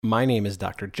My name is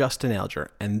Dr. Justin Alger,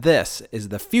 and this is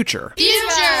the Future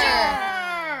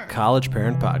College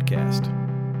Parent Podcast.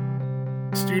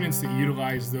 Students that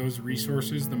utilize those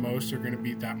resources the most are going to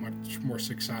be that much more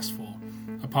successful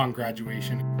upon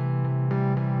graduation.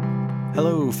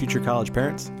 Hello, future college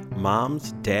parents,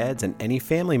 moms, dads, and any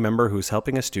family member who's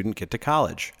helping a student get to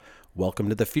college. Welcome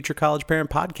to the Future College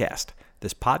Parent Podcast.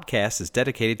 This podcast is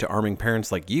dedicated to arming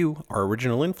parents like you, our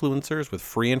original influencers, with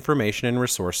free information and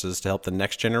resources to help the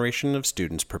next generation of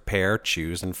students prepare,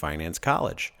 choose, and finance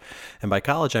college. And by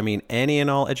college, I mean any and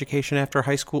all education after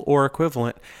high school or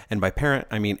equivalent. And by parent,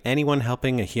 I mean anyone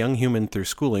helping a young human through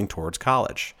schooling towards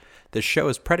college. This show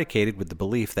is predicated with the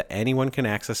belief that anyone can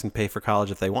access and pay for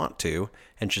college if they want to,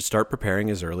 and should start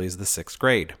preparing as early as the 6th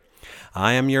grade.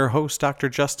 I am your host, Dr.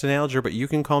 Justin Alger, but you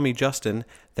can call me Justin.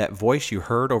 That voice you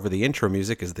heard over the intro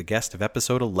music is the guest of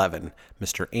episode 11,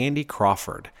 Mr. Andy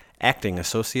Crawford, Acting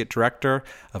Associate Director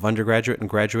of Undergraduate and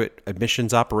Graduate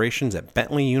Admissions Operations at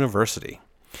Bentley University.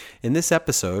 In this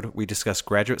episode, we discuss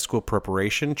graduate school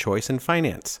preparation, choice, and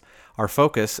finance. Our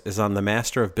focus is on the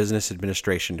Master of Business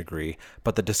Administration degree,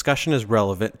 but the discussion is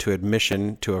relevant to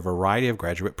admission to a variety of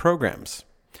graduate programs.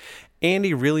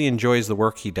 Andy really enjoys the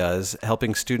work he does,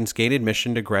 helping students gain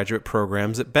admission to graduate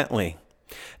programs at Bentley.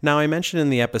 Now, I mentioned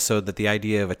in the episode that the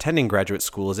idea of attending graduate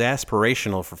school is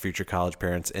aspirational for future college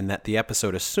parents, and that the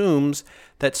episode assumes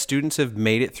that students have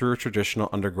made it through a traditional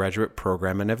undergraduate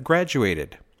program and have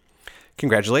graduated.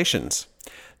 Congratulations!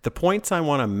 The points I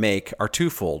want to make are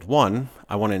twofold. One,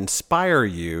 I want to inspire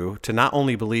you to not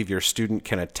only believe your student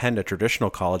can attend a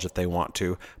traditional college if they want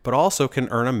to, but also can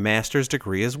earn a master's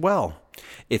degree as well.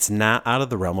 It's not out of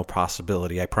the realm of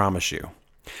possibility, I promise you.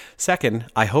 Second,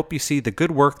 I hope you see the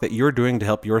good work that you're doing to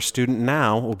help your student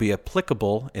now will be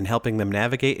applicable in helping them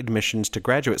navigate admissions to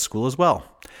graduate school as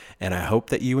well. And I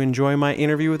hope that you enjoy my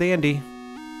interview with Andy.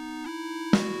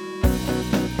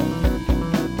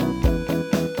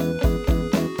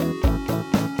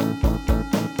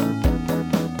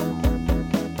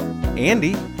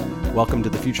 Andy, welcome to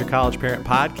the Future College Parent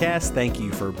Podcast. Thank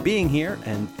you for being here,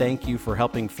 and thank you for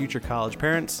helping future college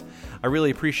parents. I really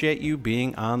appreciate you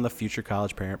being on the Future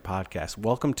College Parent Podcast.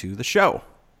 Welcome to the show.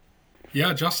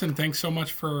 Yeah, Justin, thanks so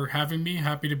much for having me.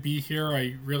 Happy to be here.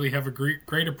 I really have a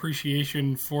great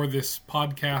appreciation for this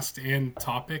podcast and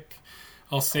topic.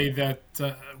 I'll say that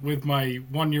with my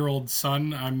 1-year-old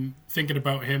son, I'm thinking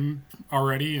about him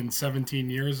already in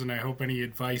 17 years, and I hope any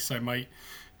advice I might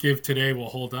give today will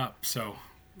hold up. So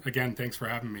again, thanks for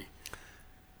having me.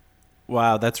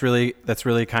 Wow, that's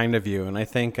really kind of you. And I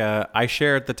think I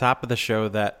share at the top of the show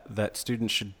that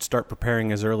students should start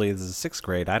preparing as early as the 6th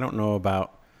grade. I don't know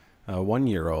about a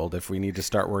 1-year-old if we need to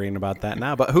start worrying about that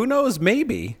now, but who knows,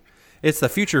 maybe. It's the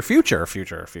future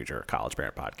College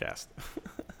Parent Podcast.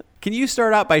 Can you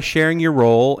start out by sharing your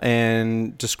role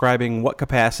and describing what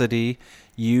capacity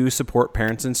you support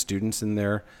parents and students in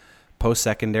their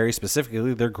post-secondary,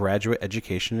 specifically their graduate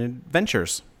education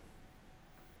adventures?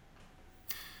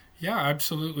 Yeah,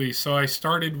 absolutely. So I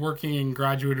started working in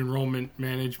graduate enrollment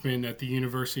management at the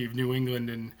University of New England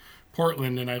in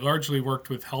Portland, and I largely worked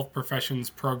with health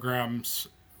professions programs,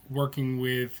 working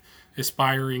with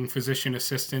aspiring physician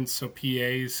assistants, so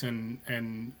PAs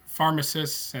and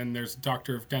pharmacists, and there's a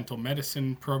Doctor of Dental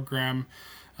Medicine program,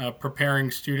 preparing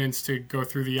students to go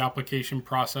through the application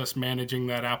process, managing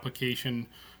that application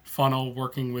funnel,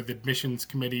 working with admissions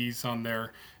committees on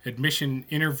their admission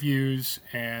interviews,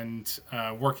 and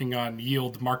working on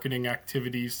yield marketing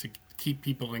activities to keep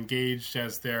people engaged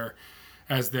as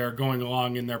they're going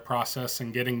along in their process,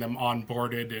 and getting them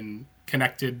onboarded and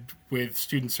connected with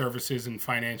student services and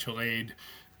financial aid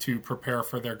to prepare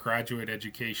for their graduate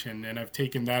education. And I've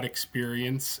taken that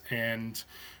experience and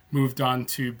moved on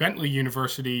to Bentley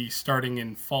University starting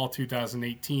in fall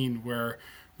 2018, where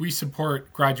we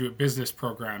support graduate business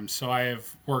programs. So I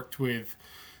have worked with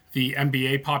the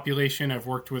MBA population. I've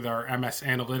worked with our MS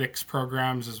Analytics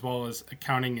programs, as well as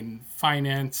accounting and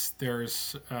finance.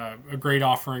 There's a great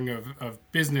offering of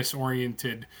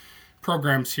business-oriented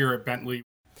programs here at Bentley.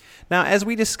 Now, as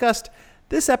we discussed,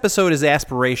 this episode is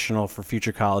aspirational for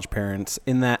future college parents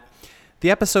in that the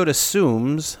episode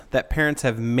assumes that parents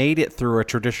have made it through a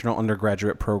traditional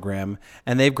undergraduate program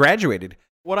and they've graduated.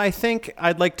 What I think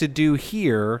I'd like to do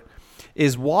here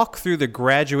is walk through the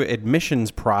graduate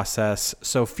admissions process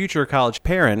so future college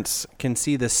parents can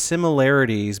see the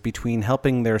similarities between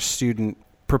helping their student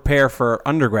prepare for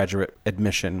undergraduate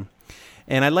admission.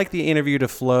 And I'd like the interview to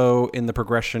flow in the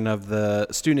progression of the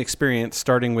student experience,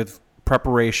 starting with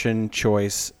preparation,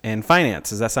 choice, and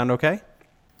finance. Does that sound okay?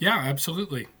 Yeah,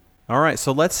 absolutely. All right,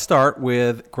 so let's start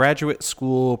with graduate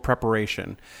school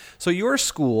preparation. So your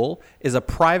school is a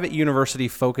private university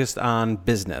focused on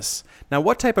business. Now,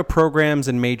 what type of programs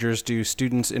and majors do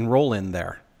students enroll in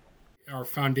there? Our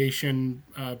foundation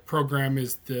program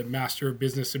is the Master of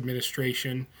Business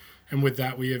Administration, and with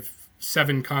that we have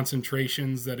 7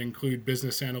 concentrations that include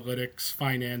business analytics,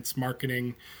 finance,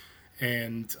 marketing,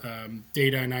 and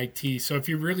data and IT. So if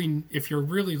you're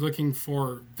really looking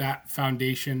for that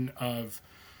foundation of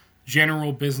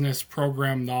general business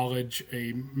program knowledge,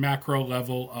 a macro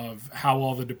level of how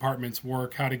all the departments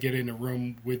work, how to get in a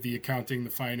room with the accounting,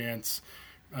 the finance,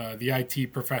 the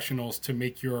IT professionals to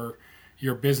make your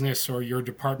business or your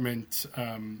department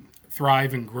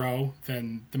thrive and grow,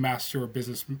 then the Master of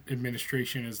Business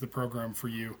Administration is the program for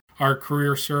you. Our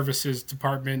Career Services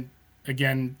Department,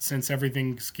 again, since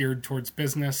everything's geared towards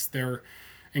business, they're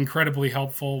incredibly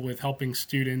helpful with helping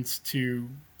students to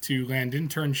land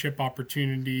internship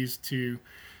opportunities, to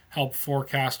help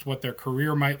forecast what their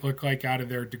career might look like out of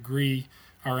their degree.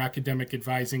 Our academic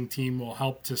advising team will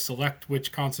help to select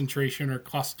which concentration or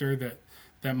cluster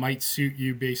that might suit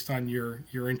you based on your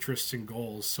interests and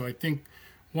goals. So I think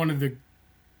one of the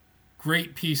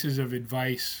great pieces of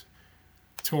advice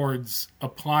towards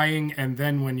applying and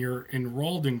then when you're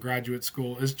enrolled in graduate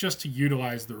school is just to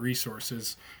utilize the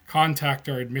resources. Contact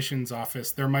our admissions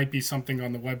office. There might be something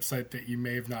on the website that you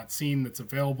may have not seen that's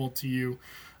available to you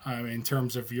in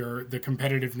terms of the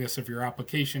competitiveness of your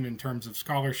application, in terms of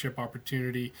scholarship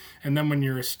opportunity. And then when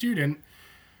you're a student,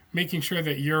 making sure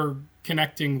that you're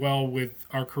connecting well with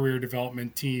our career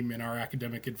development team and our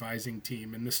academic advising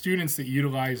team. And the students that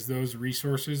utilize those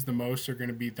resources the most are going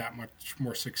to be that much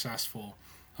more successful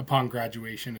upon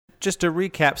graduation. Just to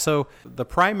recap, so the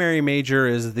primary major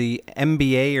is the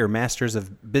MBA or Masters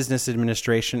of Business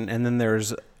Administration, and then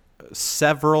there's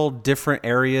several different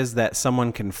areas that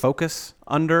someone can focus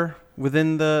under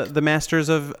within the Masters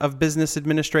of Business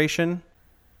Administration.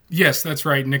 Yes, that's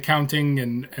right. In accounting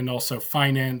and also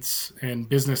finance and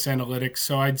business analytics.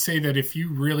 So I'd say that if you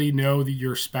really know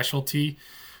your specialty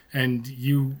and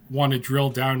you want to drill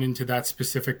down into that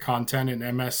specific content,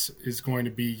 and MS is going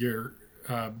to be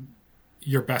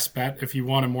your best bet. If you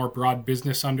want a more broad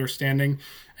business understanding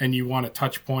and you want a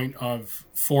touch point of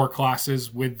 4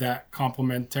 classes with that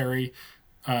complementary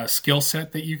skill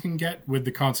set that you can get with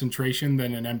the concentration,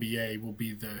 then an MBA will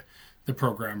be the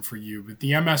program for you. But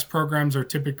the MS programs are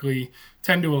typically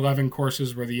 10 to 11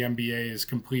 courses, where the MBA is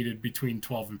completed between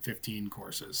 12 and 15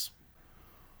 courses.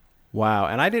 Wow.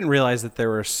 And I didn't realize that there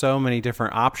were so many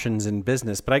different options in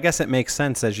business, but I guess it makes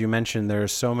sense. As you mentioned,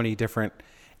 there's so many different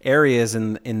areas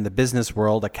in the business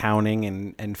world,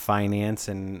 accounting and finance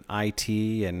and IT.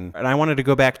 And I wanted to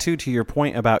go back to your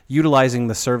point about utilizing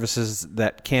the services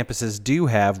that campuses do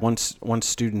have once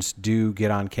students do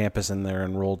get on campus and they're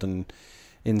enrolled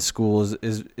in school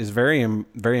is very,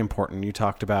 very important. You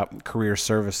talked about career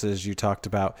services. You talked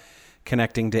about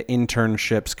connecting to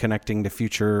internships, connecting to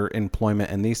future employment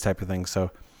and these type of things.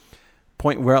 So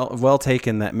point well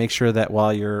taken, that make sure that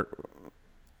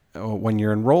when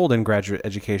you're enrolled in graduate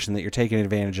education, that you're taking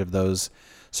advantage of those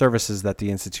services that the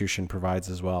institution provides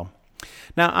as well.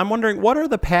 Now, I'm wondering, what are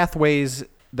the pathways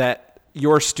that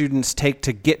your students take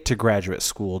to get to graduate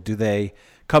school? Do they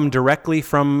come directly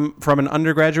from an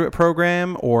undergraduate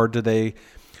program, or do they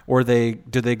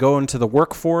go into the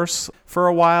workforce for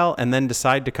a while and then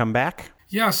decide to come back?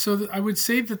 Yeah, so I would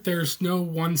say that there's no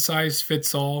one size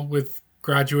fits all with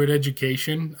graduate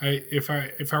education. If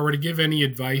I were to give any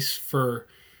advice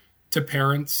to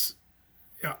parents,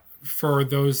 for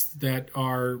those that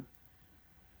are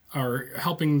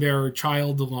helping their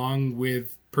child along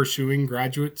with pursuing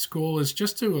graduate school, is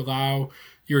just to allow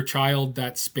your child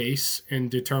that space in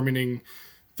determining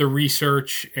the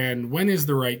research and when is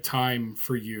the right time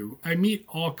for you. I meet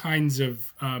all kinds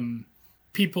of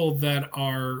people that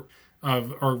are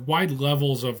wide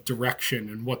levels of direction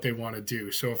in what they want to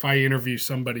do. So if I interview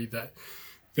somebody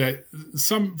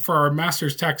for our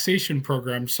master's taxation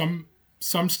program, some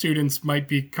students might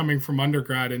be coming from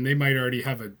undergrad and they might already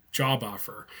have a job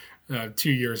offer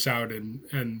 2 years out,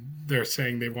 and they're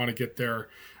saying they want to get their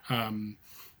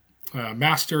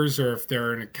master's, or if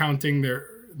they're in accounting, they're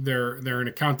an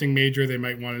accounting major, they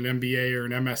might want an MBA or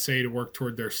an MSA to work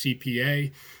toward their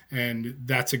CPA, and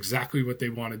that's exactly what they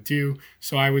want to do.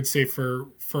 So I would say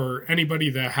for anybody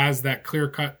that has that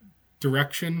clear-cut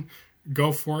direction,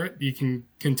 go for it. You can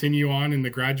continue on in the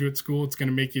graduate school. It's going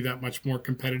to make you that much more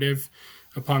competitive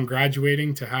upon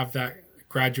graduating to have that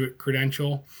graduate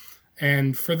credential.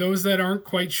 And for those that aren't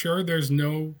quite sure, there's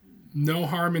no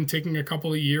harm in taking a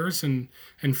couple of years and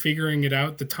figuring it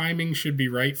out. The timing should be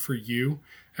right for you.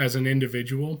 as an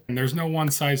individual. And there's no one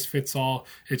size fits all.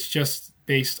 It's just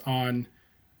based on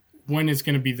when is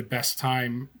going to be the best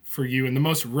time for you and the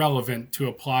most relevant to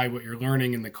apply what you're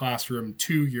learning in the classroom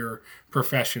to your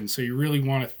profession. So you really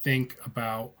want to think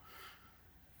about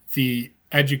the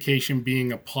education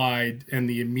being applied and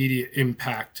the immediate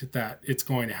impact that it's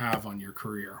going to have on your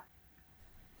career.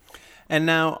 And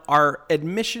now, are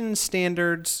admission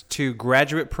standards to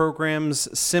graduate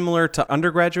programs similar to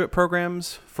undergraduate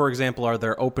programs? For example, are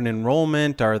there open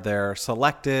enrollment? Are there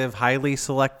selective, highly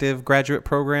selective graduate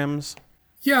programs?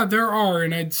 Yeah, there are.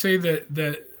 And I'd say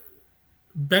that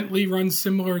Bentley runs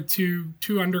similar to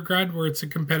undergrad, where it's a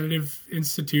competitive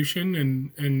institution.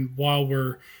 And while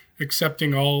we're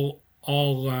accepting all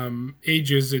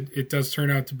ages, it does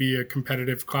turn out to be a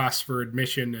competitive class for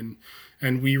admission.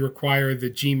 And we require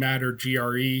the GMAT or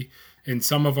GRE. In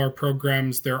some of our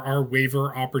programs, there are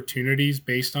waiver opportunities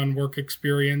based on work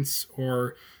experience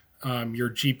or your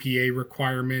GPA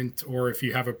requirement, or if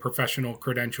you have a professional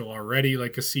credential already,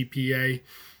 like a CPA.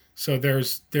 So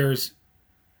there's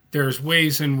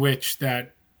ways in which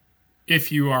that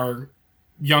if you are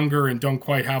younger and don't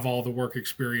quite have all the work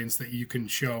experience, that you can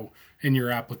show in your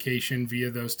application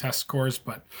via those test scores.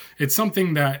 But it's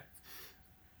something that,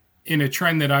 in a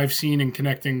trend that I've seen in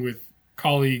connecting with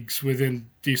colleagues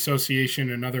within the association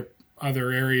and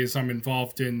other areas I'm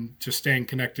involved in, just staying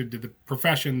connected to the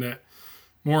profession, that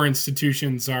more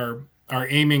institutions are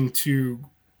aiming to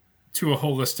a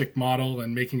holistic model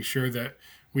and making sure that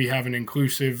we have an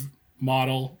inclusive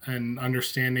model and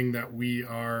understanding that we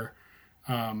are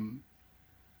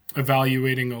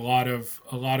evaluating a lot of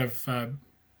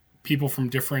people from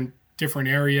different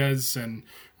areas and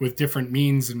with different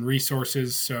means and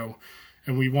resources. So,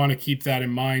 and we want to keep that in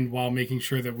mind while making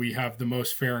sure that we have the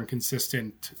most fair and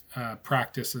consistent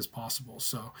practice as possible.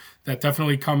 So that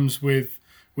definitely comes with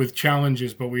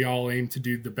challenges, but we all aim to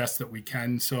do the best that we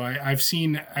can. So I've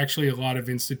seen actually a lot of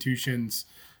institutions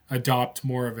adopt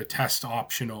more of a test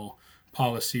optional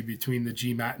policy between the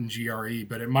GMAT and GRE,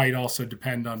 but it might also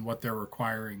depend on what they're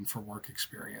requiring for work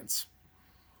experience.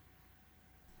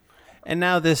 And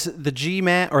now the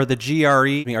GMAT or the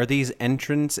GRE, are these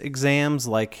entrance exams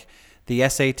like the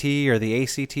SAT or the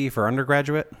ACT for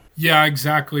undergraduate? Yeah,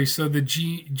 exactly. So the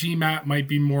GMAT might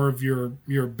be more of your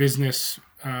business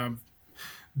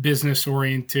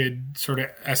oriented sort of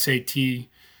SAT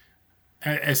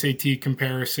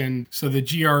comparison. So the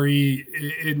GRE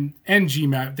and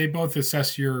GMAT, they both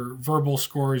assess your verbal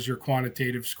scores, your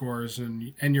quantitative scores,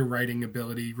 and your writing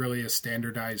ability, really a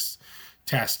standardized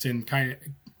test and kind of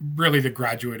really the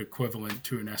graduate equivalent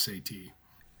to an SAT.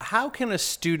 How can a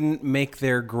student make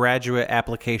their graduate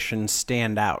application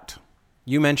stand out?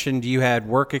 You mentioned you had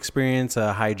work experience,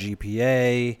 a high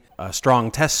GPA, strong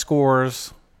test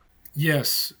scores.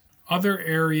 Yes. Other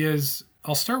areas,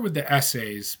 I'll start with the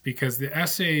essays, because the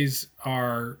essays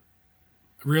are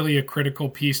really a critical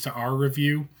piece to our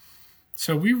review.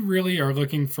 So we really are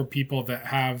looking for people that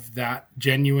have that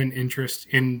genuine interest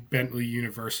in Bentley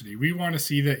University. We want to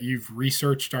see that you've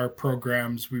researched our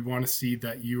programs. We want to see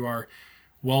that you are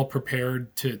well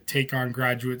prepared to take on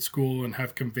graduate school and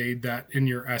have conveyed that in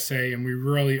your essay. And we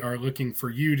really are looking for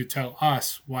you to tell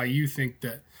us why you think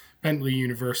that Bentley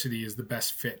University is the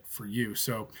best fit for you.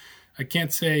 So I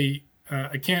can't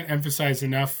emphasize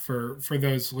enough for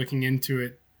those looking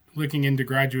into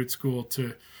graduate school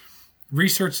to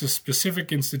research the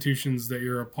specific institutions that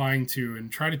you're applying to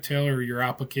and try to tailor your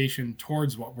application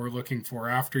towards what we're looking for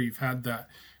after you've had that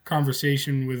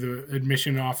conversation with an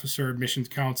admission officer, admissions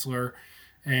counselor,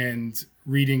 and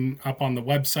reading up on the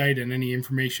website and any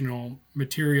informational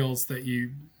materials that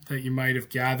you might have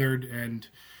gathered,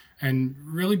 and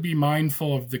really be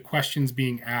mindful of the questions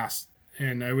being asked.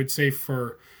 And I would say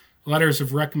for letters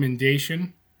of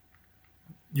recommendation,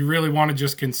 you really want to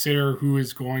just consider who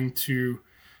is going to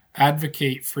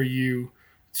advocate for you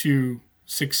to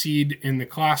succeed in the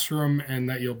classroom and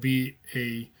that you'll be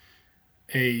a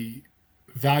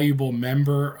valuable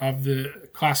member of the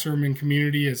classroom and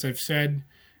community, as I've said.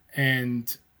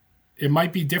 And it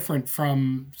might be different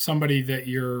from somebody that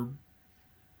you're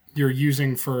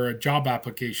using for a job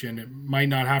application. It might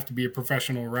not have to be a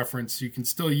professional reference. You can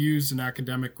still use an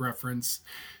academic reference.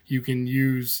 You can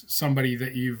use somebody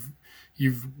that you've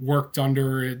worked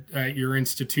under at your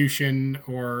institution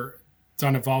or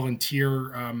done a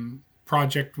volunteer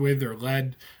project with or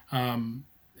led.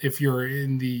 If you're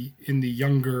in the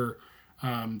younger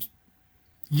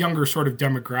sort of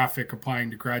demographic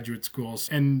applying to graduate schools,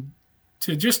 and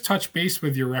to just touch base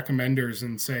with your recommenders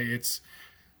and say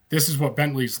this is what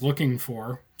Bentley's looking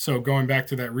for. So going back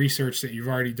to that research that you've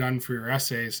already done for your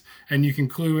essays, and you can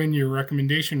clue in your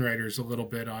recommendation writers a little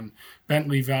bit on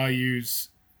Bentley values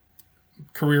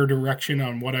career direction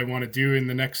on what I want to do in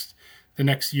the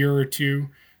next year or two.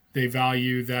 They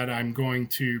value that I'm going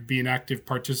to be an active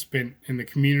participant in the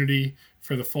community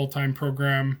for the full-time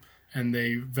program, and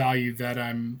they value that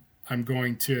I'm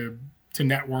going to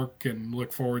network and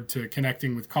look forward to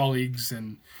connecting with colleagues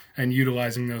and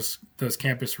utilizing those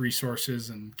campus resources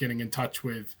and getting in touch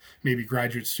with maybe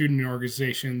graduate student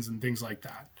organizations and things like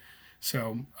that.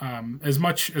 So as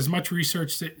much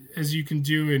research as you can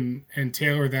do and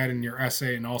tailor that in your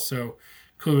essay, and also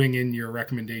cluing in your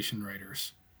recommendation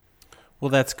writers. Well,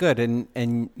 that's good.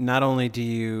 And not only do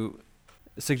you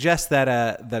suggest that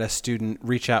a student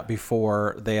reach out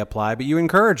before they apply, but you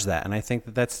encourage that. And I think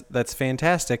that's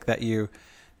fantastic that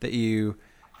you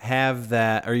have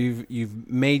that, or you've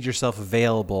made yourself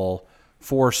available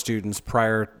for students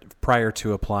prior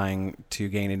to applying to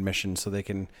gain admission, so they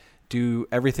can do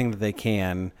everything that they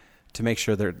can to make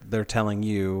sure they're telling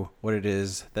you what it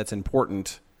is that's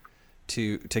important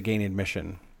to gain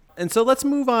admission. And so let's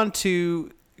move on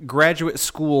to graduate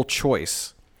school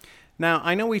choice. Now,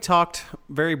 I know we talked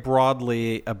very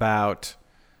broadly about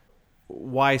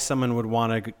why someone would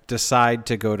want to decide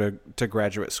to go to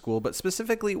graduate school, but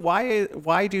specifically,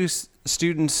 why do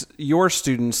your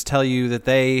students tell you that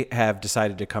they have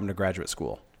decided to come to graduate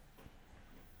school?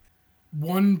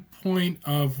 One point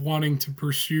of wanting to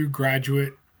pursue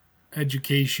graduate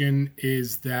education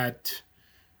is that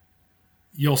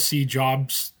you'll see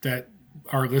jobs that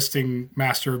are listing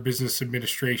Master of Business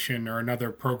Administration or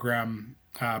another program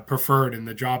preferred in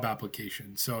the job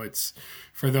application. So it's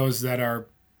for those that are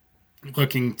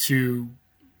looking to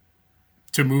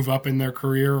move up in their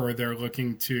career, or they're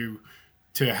looking to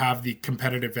have the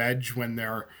competitive edge when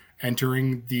they're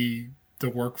entering the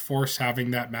workforce.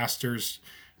 Having that master's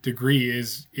degree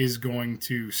is going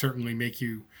to certainly make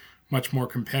you much more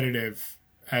competitive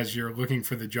as you're looking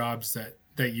for the jobs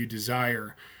that you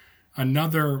desire.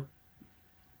 Another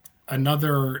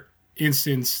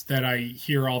instance that I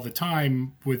hear all the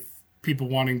time with people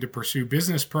wanting to pursue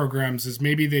business programs is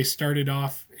maybe they started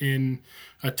off in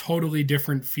a totally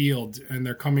different field and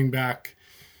they're coming back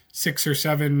 6 or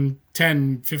 7,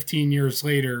 10, 15 years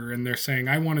later, and they're saying,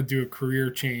 I want to do a career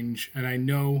change, and I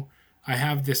know I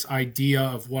have this idea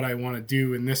of what I want to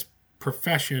do in this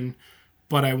profession,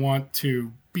 but I want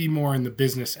to be more in the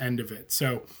business end of it.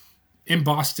 So in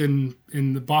Boston,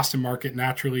 in the Boston market,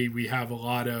 naturally, we have a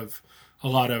lot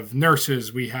of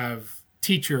nurses, we have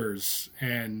teachers,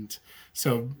 and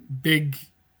so big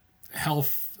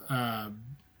health,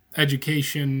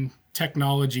 education,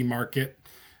 technology market.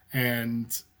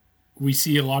 And we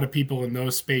see a lot of people in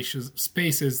those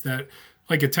spaces that,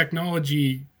 like a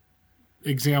technology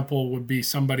example would be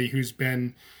somebody who's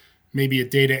been maybe a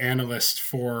data analyst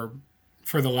for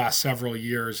the last several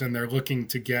years, and they're looking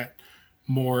to get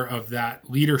more of that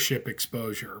leadership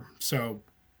exposure. So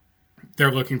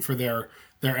they're looking for their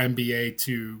MBA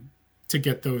to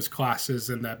get those classes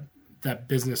and that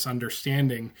business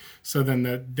understanding, so then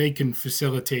that they can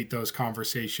facilitate those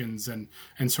conversations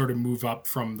and sort of move up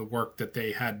from the work that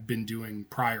they had been doing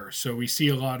prior. So we see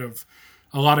a lot of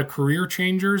career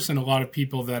changers and a lot of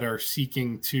people that are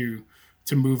seeking to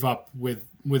move up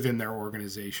within their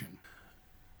organization.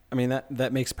 I mean,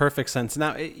 that makes perfect sense.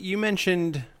 Now, you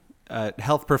mentioned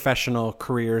health professional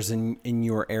careers in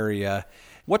your area.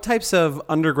 What types of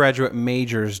undergraduate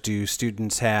majors do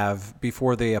students have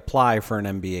before they apply for an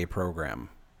MBA program?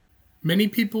 Many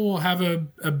people will have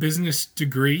a business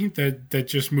degree that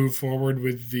just move forward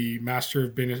with the Master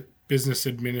of Business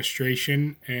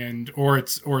Administration, or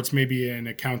it's maybe an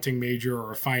accounting major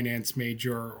or a finance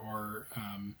major, or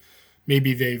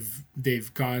maybe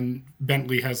they've gone.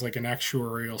 Bentley has like an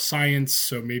actuarial science,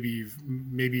 so maybe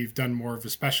you've done more of a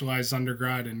specialized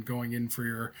undergrad and going in for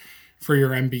your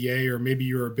MBA, or maybe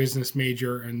you're a business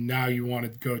major and now you want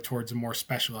to go towards a more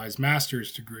specialized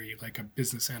master's degree, like a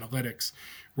business analytics,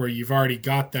 where you've already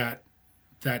got that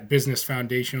business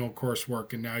foundational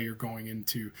coursework and now you're going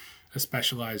into a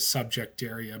specialized subject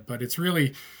area. But it's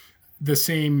really the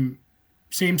same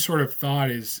sort of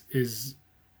thought is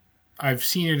I've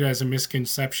seen it as a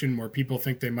misconception where people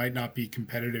think they might not be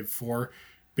competitive for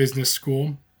business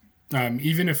school.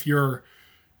 Even if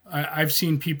I've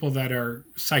seen people that are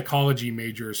psychology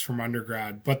majors from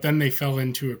undergrad, but then they fell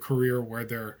into a career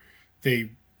where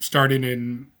they started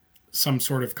in some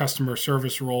sort of customer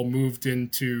service role, moved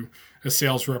into a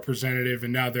sales representative,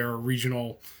 and now they're a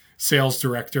regional sales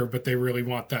director, but they really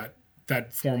want that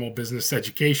that formal business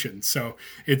education. So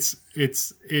it's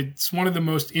one of the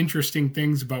most interesting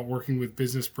things about working with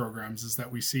business programs is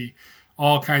that we see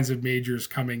all kinds of majors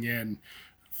coming in.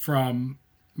 From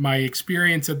my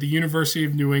experience at the University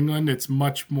of New England, it's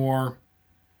much more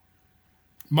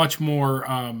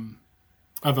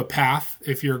of a path.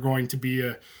 If you're going to be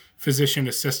a physician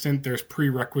assistant, there's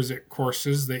prerequisite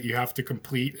courses that you have to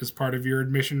complete as part of your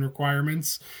admission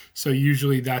requirements. So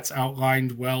usually that's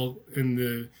outlined well in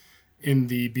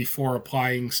the before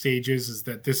applying stages, is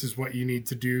that this is what you need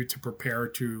to do to prepare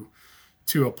to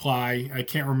apply. I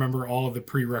can't remember all of the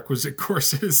prerequisite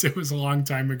courses. It was a long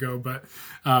time ago, but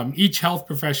each health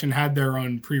profession had their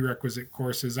own prerequisite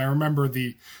courses. I remember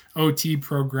the OT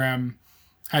program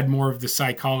had more of the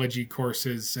psychology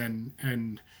courses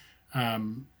and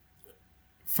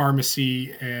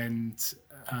pharmacy and,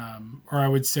 or I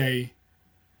would say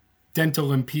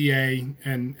dental and PA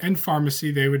and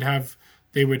pharmacy. They would have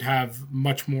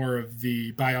much more of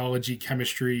the biology,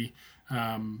 chemistry,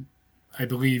 I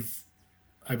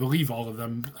believe all of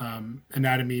them,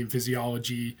 anatomy and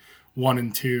physiology 1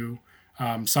 and 2.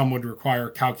 Some would require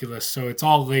calculus. So it's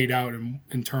all laid out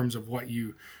in terms of what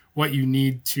you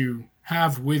need to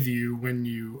have with you when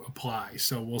you apply.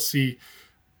 So we'll see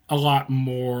a lot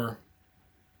more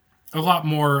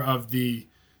of the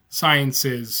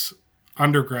sciences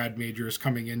undergrad majors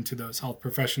coming into those health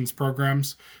professions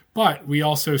programs. But we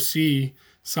also see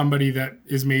somebody that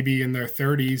is maybe in their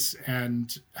 30s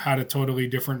and had a totally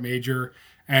different major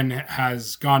and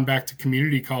has gone back to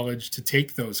community college to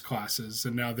take those classes.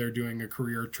 And now they're doing a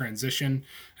career transition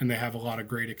and they have a lot of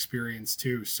great experience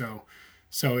too. So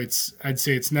I'd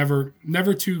say it's never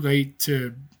too late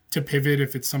to pivot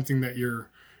if it's something that you're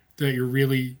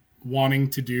really wanting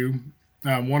to do.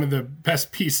 One of the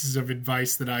best pieces of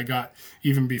advice that I got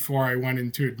even before I went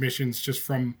into admissions, just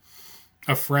from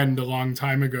a friend a long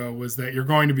time ago, was that you're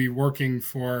going to be working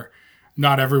for,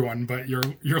 not everyone, but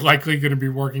you're likely going to be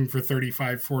working for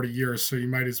 35, 40 years. So you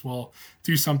might as well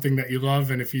do something that you love.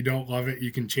 And if you don't love it,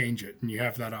 you can change it, and you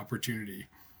have that opportunity.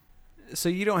 So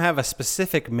you don't have a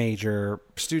specific major.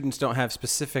 Students don't have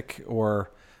specific or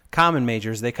common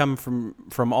majors. They come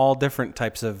from all different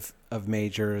types of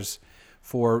majors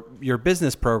for your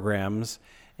business programs,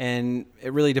 and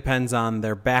it really depends on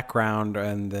their background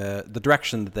and the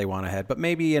direction that they want to head. But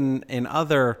maybe in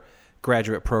other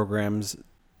graduate programs,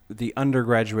 the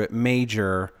undergraduate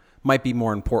major might be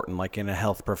more important, like in a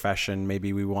health profession.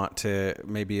 Maybe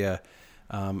a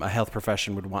health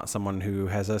profession would want someone who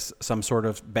has some sort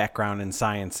of background in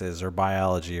sciences or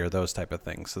biology or those type of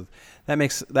things. So that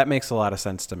makes a lot of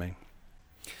sense to me.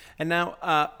 And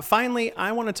now, finally,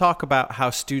 I want to talk about how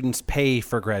students pay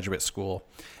for graduate school.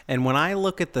 And when I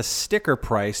look at the sticker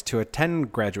price to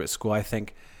attend graduate school, I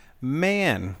think,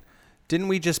 man, didn't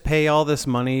we just pay all this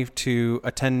money to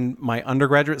attend my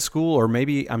undergraduate school? Or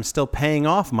maybe I'm still paying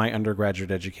off my undergraduate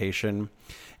education.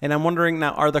 And I'm wondering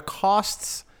now, are the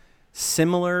costs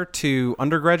similar to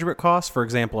undergraduate costs? For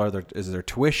example, is there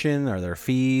tuition? Are there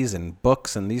fees and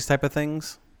books and these type of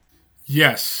things?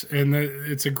 Yes, and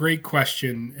it's a great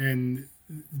question, and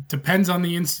depends on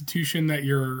the institution that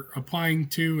you're applying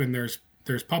to. And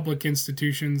there's public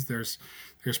institutions, there's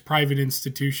private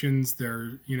institutions,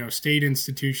 state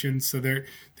institutions. So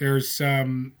there's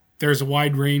a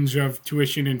wide range of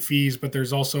tuition and fees, but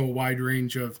there's also a wide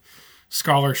range of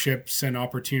scholarships and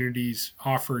opportunities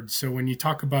offered. So when you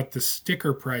talk about the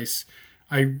sticker price,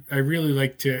 I really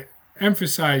like to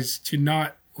emphasize to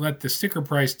not let the sticker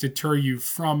price deter you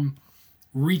from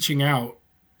reaching out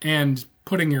and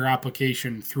putting your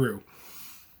application through.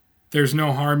 There's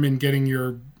no harm in getting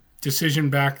your decision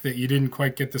back that you didn't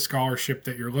quite get the scholarship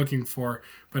that you're looking for.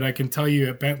 But I can tell you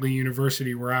at Bentley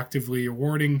University, we're actively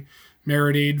awarding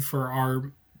merit aid for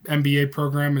our MBA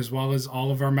program as well as all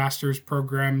of our master's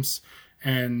programs.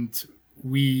 And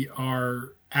we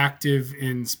are active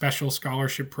in special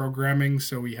scholarship programming.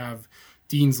 So we have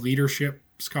Dean's Leadership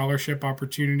Scholarship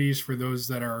opportunities for those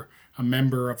that are a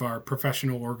member of our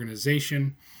professional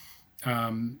organization.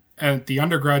 At the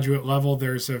undergraduate level,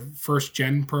 there's a first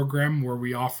gen program where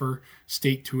we offer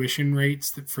state tuition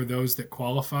rates for those that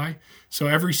qualify. So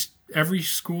every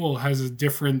school has a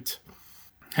different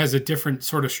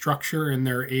sort of structure in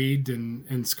their aid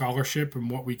and scholarship and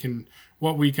what we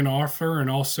can offer, and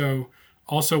also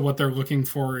what they're looking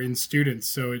for in students.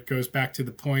 So it goes back to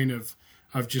the point of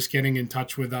just getting in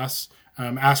touch with us.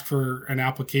 Ask for an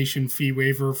application fee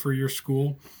waiver for your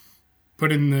school,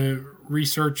 put in the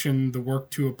research and the work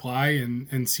to apply,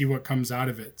 and see what comes out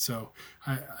of it. So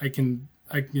I can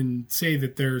can say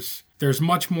that there's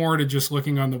much more to just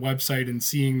looking on the website and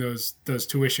seeing those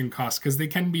tuition costs, because they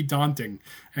can be daunting,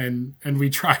 and we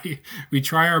try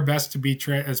our best to be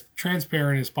as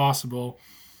transparent as possible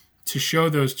to show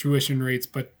those tuition rates,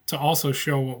 but to also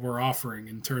show what we're offering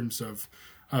in terms of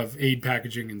aid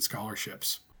packaging and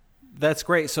scholarships. That's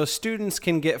great. So students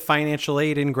can get financial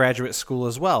aid in graduate school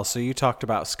as well. So you talked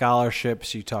about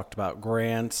scholarships, you talked about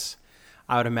grants.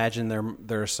 I would imagine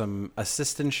there are some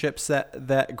assistantships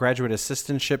that graduate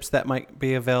assistantships that might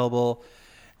be available,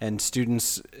 and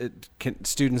students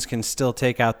can still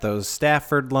take out those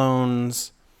Stafford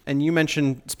loans. And you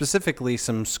mentioned specifically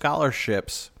some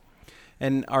scholarships.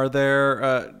 And are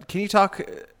there? Can you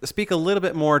speak a little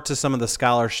bit more to some of the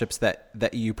scholarships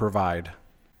that you provide?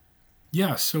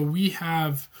 Yeah, so we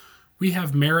have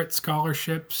merit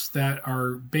scholarships that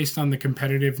are based on the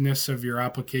competitiveness of your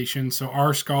application. So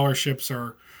our scholarships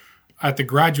are at the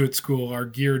graduate school are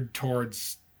geared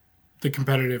towards the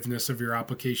competitiveness of your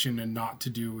application and not to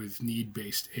do with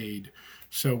need-based aid.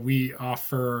 So we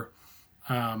offer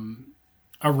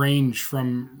a range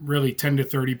from really 10 to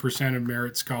 30% of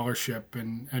merit scholarship,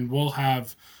 and we'll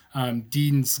have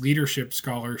Dean's Leadership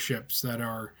scholarships that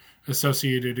are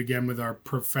associated again with our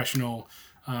professional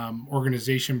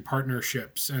organization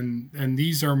partnerships, and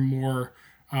these are more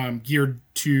geared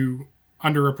to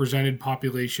underrepresented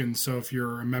populations. So if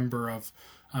you're a member of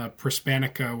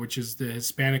Prispanica, which is the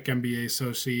Hispanic MBA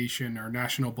Association, or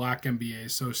National Black MBA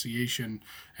Association,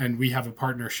 and we have a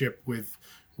partnership with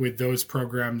those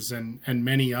programs and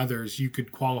many others, you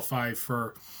could qualify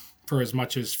for as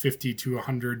much as 50 to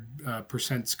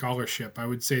 100% scholarship. I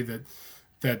would say that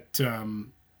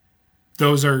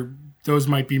those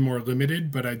might be more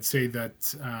limited, but I'd say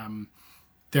that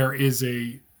there is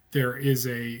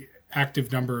a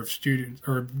active number of students,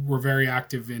 or we're very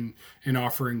active in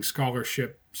offering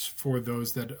scholarships for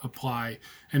those that apply,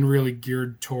 and really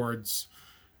geared towards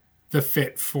the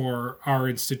fit for our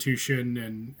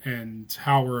institution and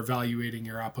how we're evaluating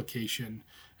your application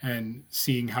and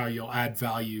seeing how you'll add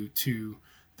value to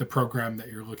the program that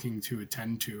you're looking to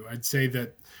attend to. I'd say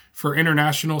that for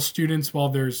international students, while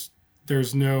there's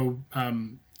no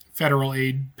federal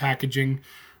aid packaging,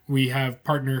 we have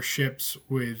partnerships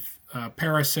with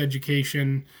Paris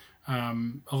Education.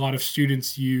 A lot of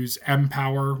students use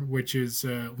Empower, which is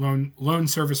loan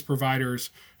service providers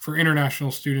for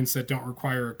international students that don't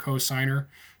require a co-signer.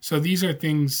 So these are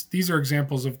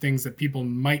examples of things that people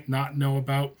might not know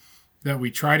about, that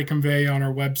we try to convey on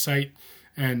our website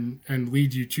and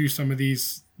lead you to some of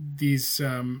these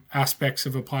aspects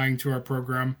of applying to our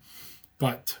program.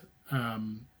 But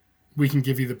we can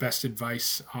give you the best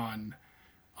advice on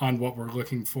what we're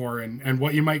looking for and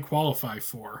what you might qualify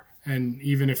for. And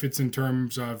even if it's in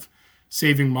terms of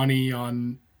saving money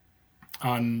on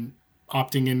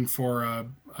opting in for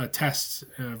a test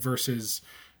versus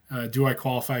do I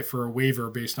qualify for a waiver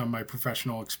based on my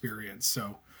professional experience.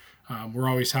 So we're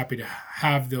always happy to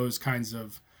have those kinds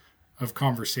of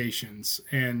conversations.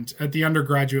 And at the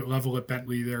undergraduate level at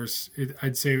Bentley,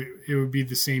 I'd say it would be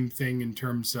the same thing in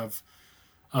terms of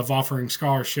offering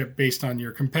scholarship based on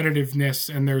your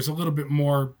competitiveness. And there's a little bit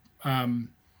more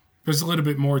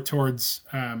towards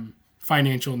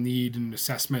financial need and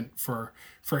assessment for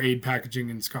aid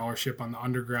packaging and scholarship on the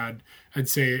undergrad. I'd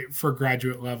say for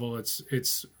graduate level,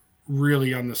 it's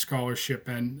really on the scholarship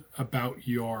and about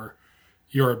your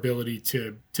ability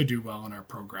to do well in our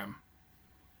program.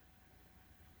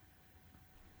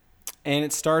 And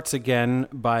it starts again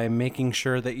by making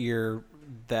sure that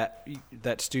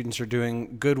that students are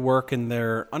doing good work in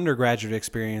their undergraduate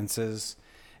experiences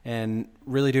and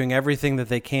really doing everything that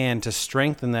they can to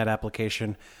strengthen that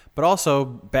application. But also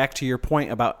back to your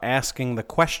point about asking the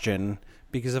question,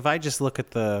 because if I just look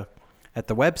at the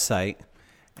website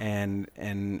and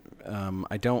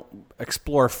I don't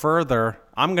explore further,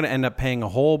 I'm going to end up paying a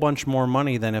whole bunch more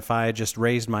money than if I just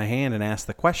raised my hand and asked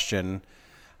the question.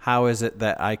 How is it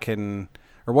that I can,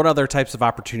 or what other types of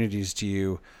opportunities do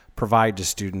you provide to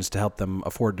students to help them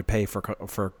afford to pay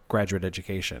for graduate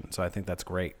education? So I think that's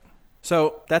great.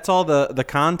 So that's all the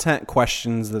content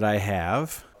questions that I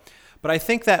have. But I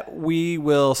think that we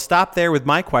will stop there with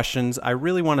my questions. I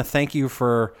really want to thank you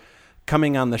for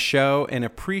coming on the show and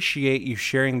appreciate you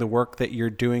sharing the work that you're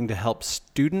doing to help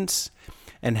students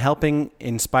and helping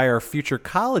inspire future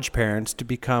college parents to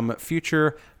become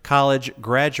future college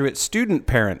graduate student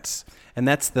parents. And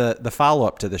that's the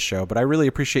follow-up to the show. But I really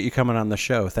appreciate you coming on the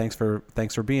show. Thanks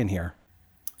for being here.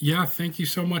 Yeah, thank you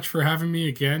so much for having me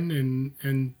again,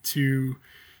 and to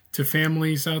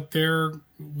families out there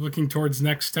looking towards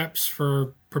next steps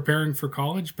for preparing for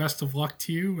college. Best of luck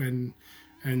to you,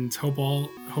 and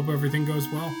hope everything goes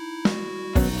well.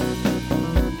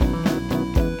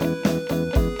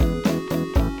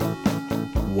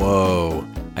 Whoa,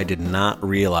 I did not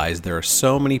realize there are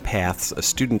so many paths a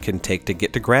student can take to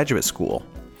get to graduate school.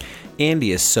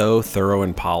 Andy is so thorough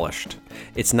and polished.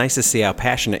 It's nice to see how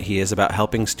passionate he is about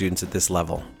helping students at this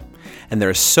level. And there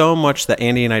is so much that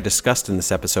Andy and I discussed in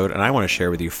this episode, and I want to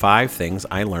share with you 5 things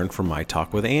I learned from my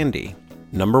talk with Andy.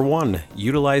 Number 1,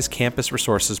 utilize campus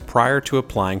resources prior to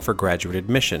applying for graduate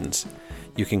admissions.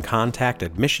 You can contact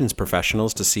admissions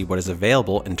professionals to see what is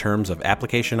available in terms of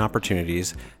application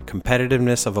opportunities,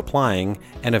 competitiveness of applying,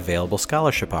 and available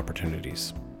scholarship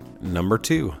opportunities. Number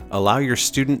 2, allow your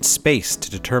student space to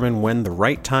determine when the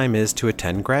right time is to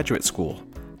attend graduate school.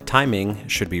 Timing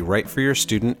should be right for your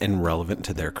student and relevant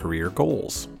to their career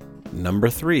goals. Number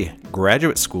 3,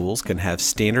 graduate schools can have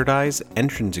standardized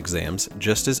entrance exams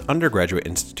just as undergraduate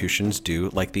institutions do,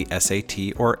 like the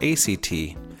SAT or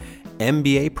ACT.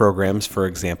 MBA programs, for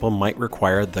example, might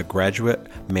require the Graduate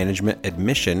Management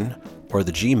Admission, or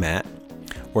the GMAT,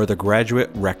 or the Graduate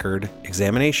Record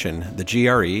Examination, the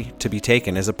GRE, to be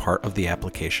taken as a part of the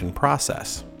application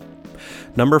process.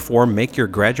 Number 4, make your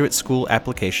graduate school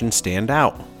application stand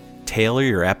out. Tailor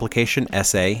your application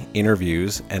essay,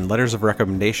 interviews, and letters of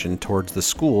recommendation towards the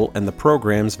school and the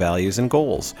program's values and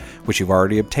goals, which you've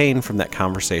already obtained from that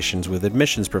conversations with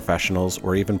admissions professionals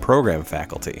or even program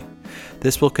faculty.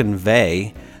 This will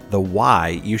convey the why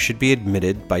you should be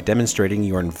admitted by demonstrating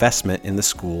your investment in the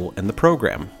school and the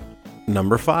program.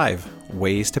 Number 5,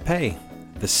 ways to pay.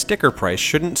 The sticker price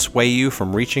shouldn't sway you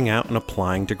from reaching out and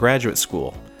applying to graduate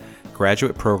school.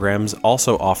 Graduate programs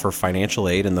also offer financial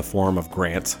aid in the form of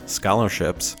grants,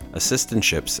 scholarships,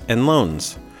 assistantships, and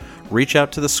loans. Reach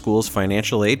out to the school's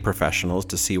financial aid professionals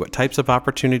to see what types of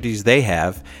opportunities they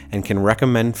have and can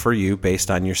recommend for you based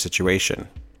on your situation.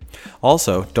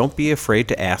 Also, don't be afraid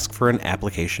to ask for an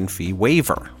application fee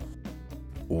waiver.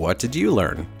 What did you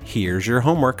learn? Here's your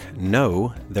homework.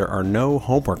 No, there are no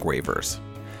homework waivers.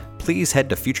 Please head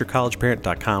to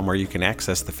futurecollegeparent.com where you can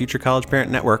access the Future College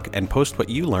Parent Network and post what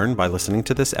you learned by listening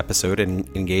to this episode and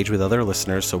engage with other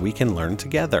listeners so we can learn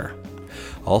together.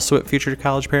 Also at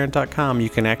futurecollegeparent.com, you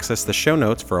can access the show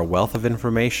notes for a wealth of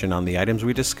information on the items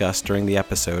we discussed during the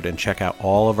episode and check out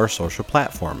all of our social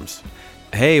platforms.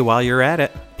 Hey, while you're at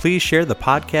it, please share the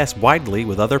podcast widely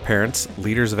with other parents,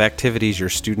 leaders of activities your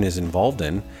student is involved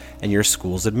in, and your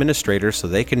school's administrators so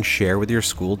they can share with your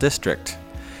school district.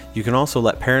 You can also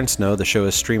let parents know the show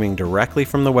is streaming directly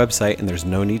from the website and there's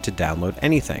no need to download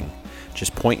anything.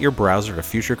 Just point your browser to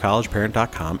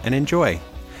futurecollegeparent.com and enjoy.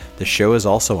 The show is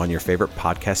also on your favorite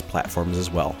podcast platforms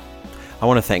as well. I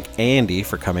want to thank Andy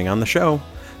for coming on the show.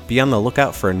 Be on the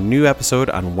lookout for a new episode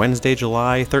on Wednesday,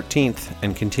 July 13th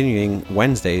and continuing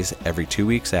Wednesdays every 2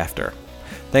 weeks after.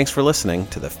 Thanks for listening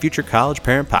to the Future College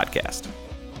Parent Podcast.